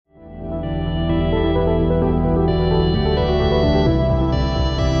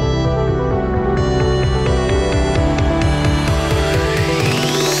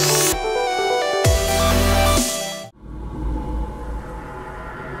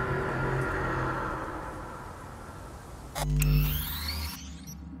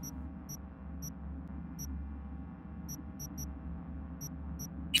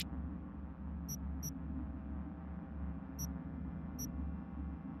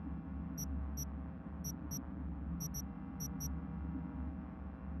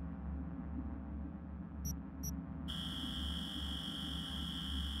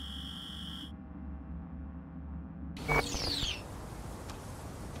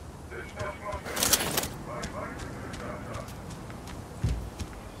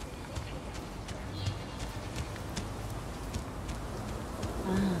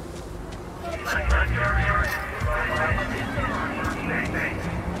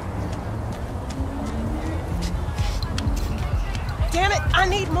Damn it, I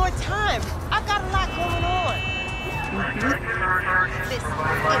need more time. I've got a lot going on. Listen,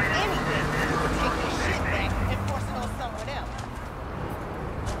 if anything, you can take your shit back and force it on someone else.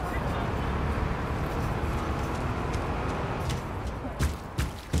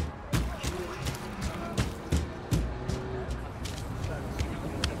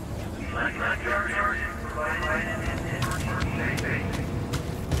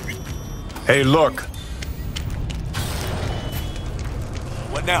 Hey, look.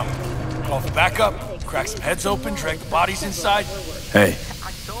 What now? Call for backup, crack some heads open, drag the bodies inside? Hey.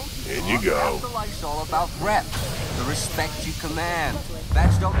 In you go. Afterlife's all about rep. The respect you command.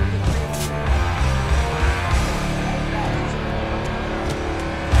 That's not really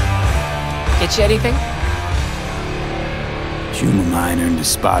Get you anything? Chuma mine earned a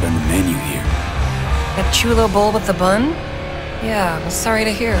spot on the menu here. That chulo bowl with the bun? Yeah, I'm sorry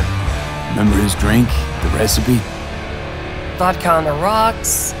to hear. Remember his drink? The recipe? Vodka on the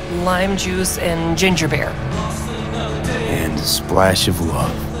rocks, lime juice, and ginger beer. And a splash of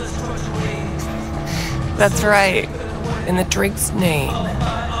love. That's right. In the drink's name.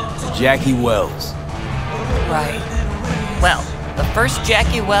 Jackie Wells. Right. Well, the first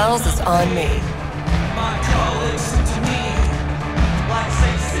Jackie Wells is on me.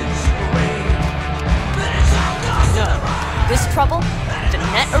 This trouble, the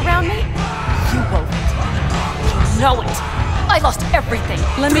net around me, you won't. You know it. I lost everything.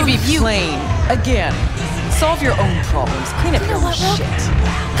 Let me be plain. Again. Solve your own problems. Clean up your own shit.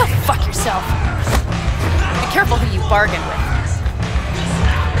 Go fuck yourself. Be careful who you bargain with.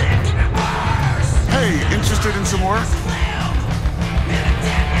 Hey, interested in some work?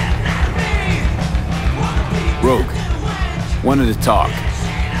 Rogue. Wanted to talk.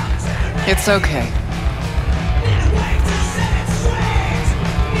 It's okay.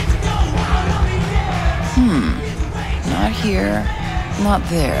 Not here, not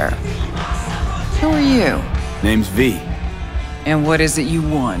there. Who are you? Name's V. And what is it you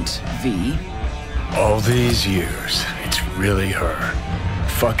want, V? All these years, it's really her.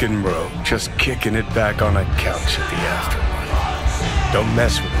 Fucking Rogue, just kicking it back on a couch at the afterlife. Don't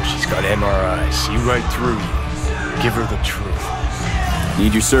mess with her, she's got MRIs. See right through you. Give her the truth.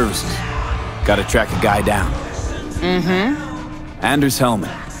 Need your services. Gotta track a guy down. Anders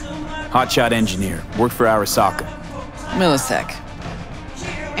Hellman. Hotshot engineer. Worked for Arasaka. Millisec.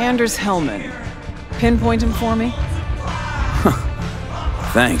 Anders Hellman. Pinpoint him for me?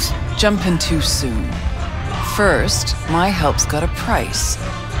 Thanks. Jumping too soon. First, my help's got a price.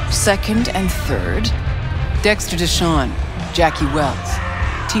 Second and third, Dexter Deshawn, Jackie Wells,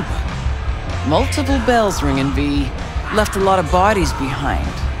 T-Bug. Multiple bells ringing, V. Left a lot of bodies behind.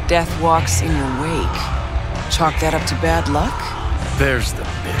 Death walks in your wake. Chalk that up to bad luck? There's the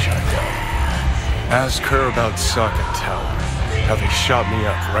bitch I know. Ask her about Socket Tower. How they shot me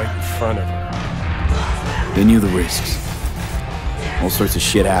up right in front of her. They knew the risks. All sorts of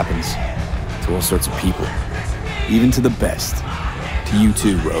shit happens. To all sorts of people. Even to the best. To you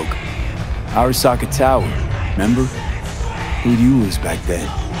too, Rogue. Arasaka Tower, remember? Who'd you lose back then?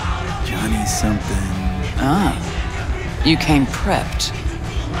 Johnny something. Ah. You came prepped.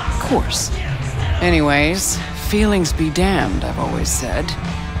 Of course. Anyways, feelings be damned, I've always said.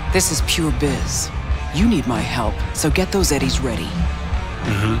 This is pure biz. You need my help, so get those eddies ready.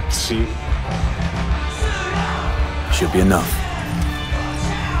 See? Should be enough.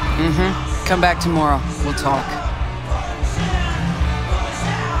 Come back tomorrow. We'll talk.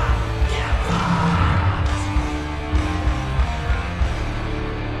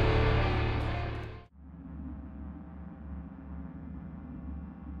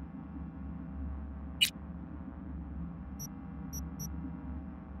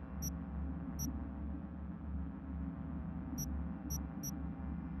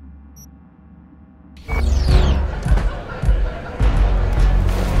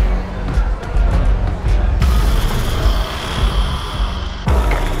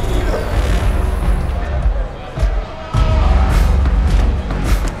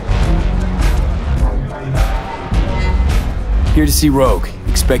 Here to see Rogue,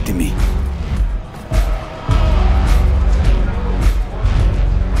 expecting me.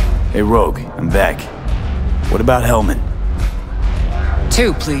 Hey Rogue, I'm back. What about Hellman?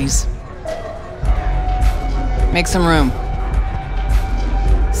 2, please. Make some room.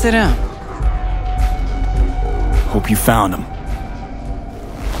 Sit down. Hope you found him.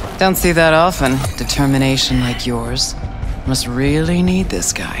 Don't see that often. Determination like yours. Must really need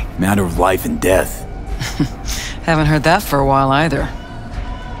this guy. Matter of life and death. Haven't heard that for a while either.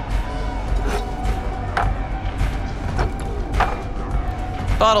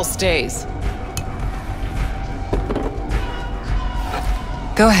 Bottle stays.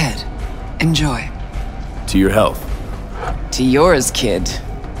 Go ahead. Enjoy. To your health. To yours, kid.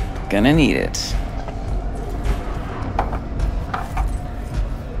 Gonna need it.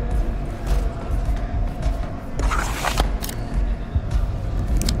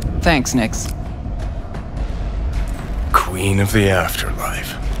 Thanks, Nix. Queen of the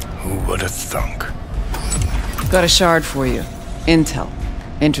afterlife. Who would have thunk? Got a shard for you. Intel.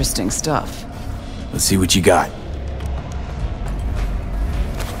 Interesting stuff. Let's see what you got.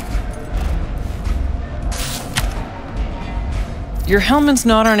 Your Hellman's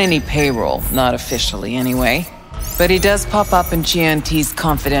not on any payroll, not officially anyway. But he does pop up in GNT's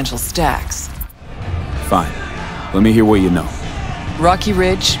confidential stacks. Fine. Let me hear what you know. Rocky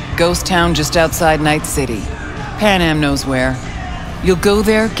Ridge, ghost town just outside Night City. Pan Am knows where. You'll go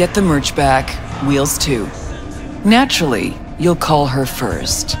there, get the merch back, Wheels too. Naturally, you'll call her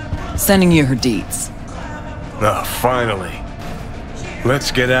first. Sending you her deets. Ah, finally. Let's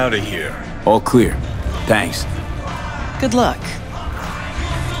get out of here. All clear. Thanks. Good luck.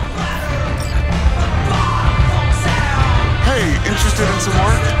 Hey, interested in some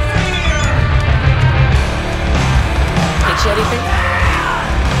work? Get you anything?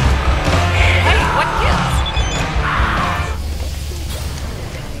 Hey, what gives?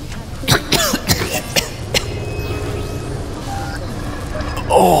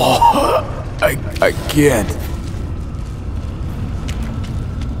 Oh, I can't.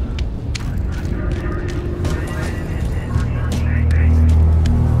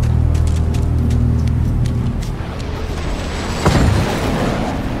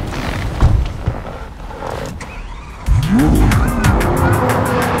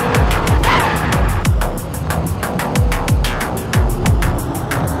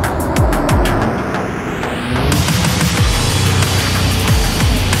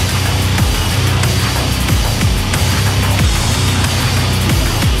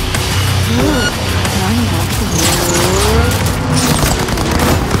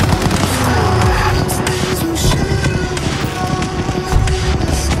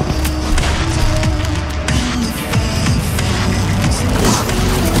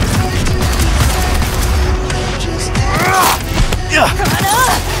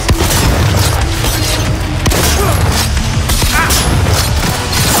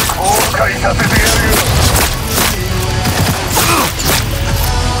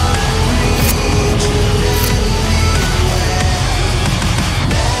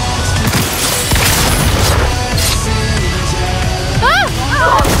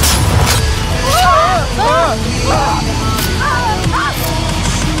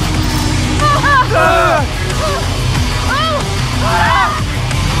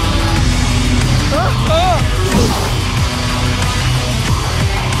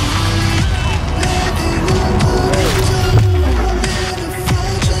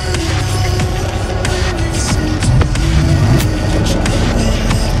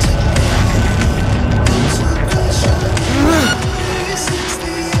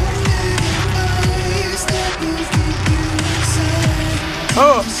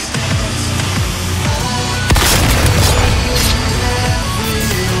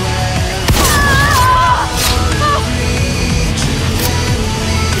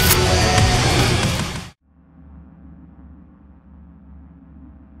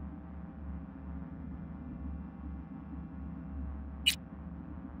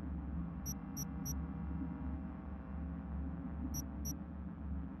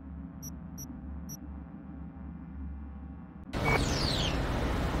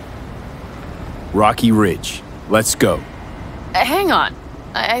 Rocky Ridge. Let's go. Hang on.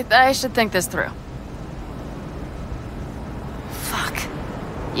 I should think this through. Fuck.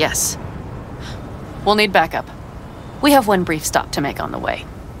 Yes. We'll need backup. We have one brief stop to make on the way.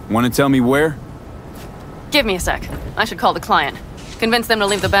 Want to tell me where? Give me a sec. I should call the client. Convince them to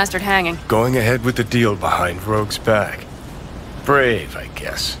leave the bastard hanging. Going ahead with the deal behind Rogue's back. Brave, I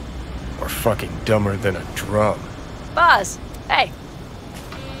guess. Or fucking dumber than a drum. Boz, hey.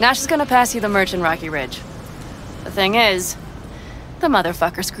 Nash is gonna pass you the merch in Rocky Ridge. The thing is, The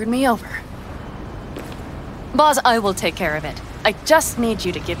motherfucker screwed me over. Boss, I will take care of it. I just need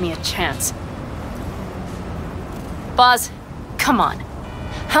you to give me a chance. Boss, come on.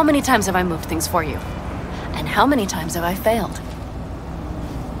 How many times have I moved things for you? And how many times have I failed?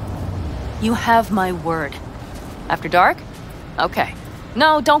 You have my word. After dark? Okay.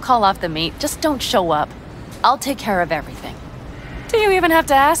 No, don't call off the meet. Just don't show up. I'll take care of everything. Do you even have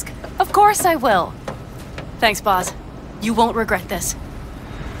to ask? Of course I will. Thanks, boss. You won't regret this.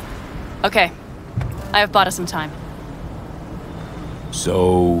 Okay. I have bought us some time.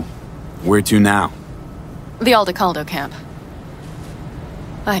 So, where to now? The Aldecaldo camp.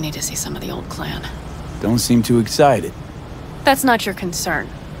 I need to see some of the old clan. Don't seem too excited. That's not your concern.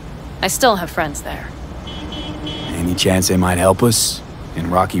 I still have friends there. Any chance they might help us?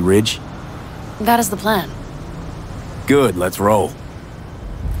 In Rocky Ridge? That is the plan. Good, let's roll.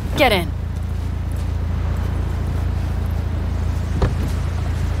 Get in.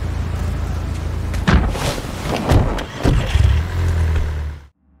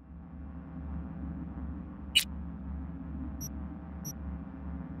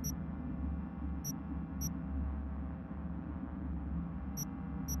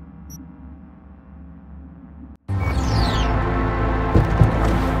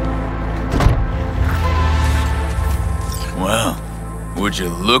 Well, would you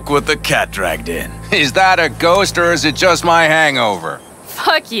look what the cat dragged in? Is that a ghost or is it just my hangover?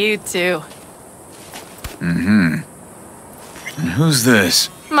 Fuck you too. And who's this?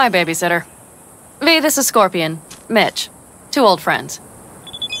 My babysitter. V, this is Scorpion. Mitch. 2 old friends.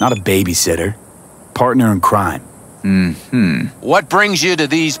 Not a babysitter. Partner in crime. What brings you to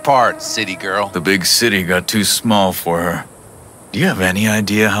these parts, city girl? The big city got too small for her. Do you have any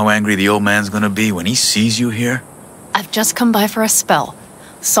idea how angry the old man's gonna be when he sees you here? I've just come by for a spell.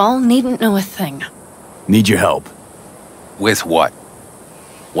 Saul needn't know a thing. Need your help. With what?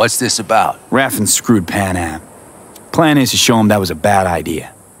 What's this about? Raffin screwed Pan Am. Plan is to show him that was a bad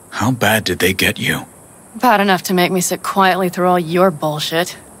idea. How bad did they get you? Bad enough to make me sit quietly through all your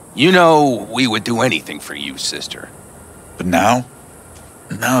bullshit. You know we would do anything for you, sister. But now?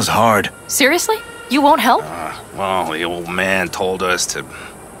 Now's hard. Seriously? You won't help? Well, the old man told us to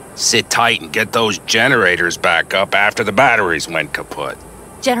sit tight and get those generators back up after the batteries went kaput.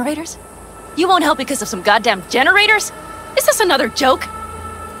 Generators? You won't help because of some goddamn generators? Is this another joke?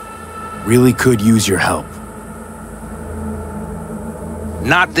 Really could use your help.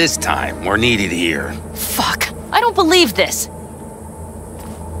 Not this time. We're needed here. Fuck. I don't believe this.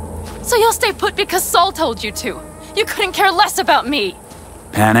 So you'll stay put because Saul told you to. You couldn't care less about me.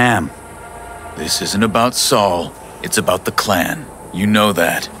 Pan Am. This isn't about Saul. It's about the clan. You know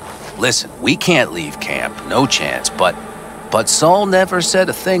that. Listen, we can't leave camp. No chance. But Saul never said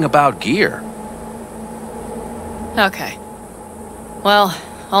a thing about gear. Okay. Well,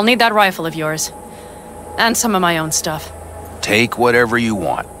 I'll need that rifle of yours. And some of my own stuff. Take whatever you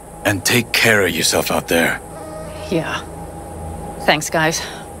want. And take care of yourself out there. Yeah. Thanks, guys.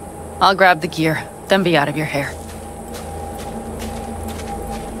 I'll grab the gear, then be out of your hair.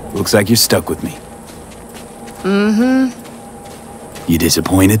 Looks like you're stuck with me. You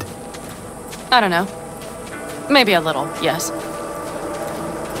disappointed? I don't know. Maybe a little, yes.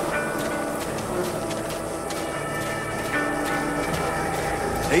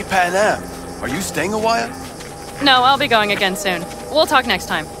 Hey, Pan Am, are you staying a while? No, I'll be going again soon. We'll talk next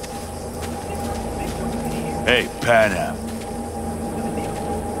time. Hey, Pan Am.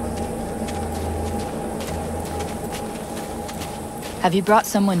 Have you brought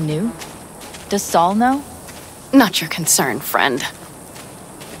someone new? Does Saul know? Not your concern, friend.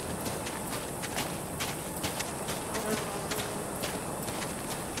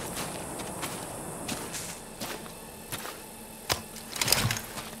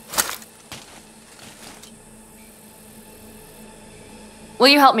 Will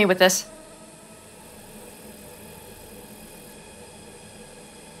you help me with this?